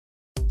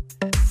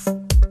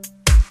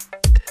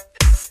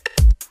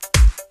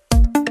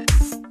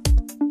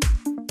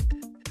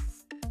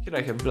Here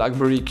I have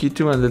BLACKBERRY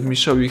Key2 and let me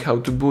show you how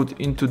to boot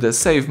into the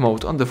safe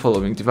mode on the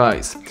following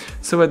device.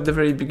 So at the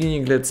very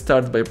beginning, let's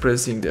start by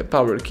pressing the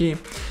power key.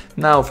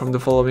 Now from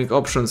the following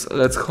options,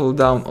 let's hold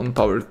down on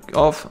power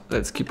off,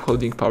 let's keep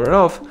holding power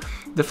off.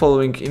 The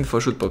following info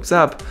should pop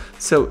up,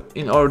 so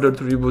in order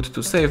to reboot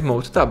to safe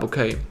mode, tap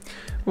OK.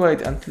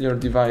 Wait until your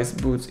device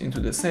boots into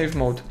the safe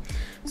mode,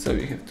 so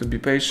you have to be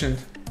patient.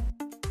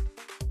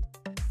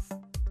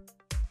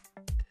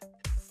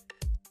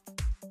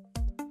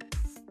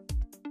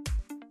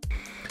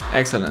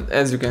 Excellent,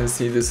 as you can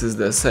see, this is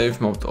the safe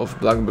mode of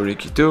BLACKBERRY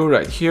Key2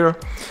 right here.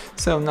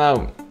 So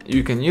now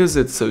you can use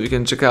it, so you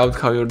can check out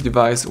how your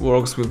device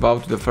works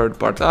without the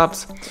third-party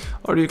apps,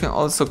 or you can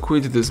also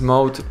quit this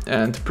mode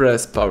and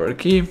press power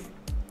key,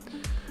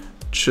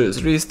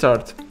 choose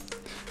restart.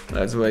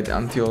 Let's wait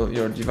until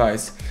your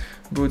device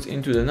boots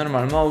into the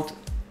normal mode.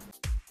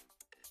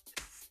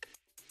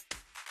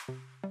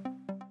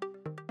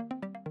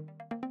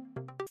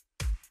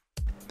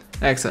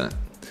 Excellent.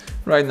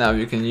 Right now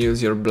you can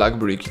use your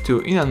BLACKBERRY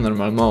Key2 in a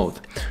normal mode.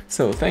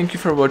 So thank you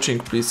for watching,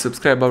 please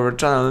subscribe our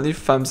channel and leave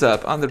thumbs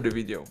up under the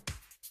video.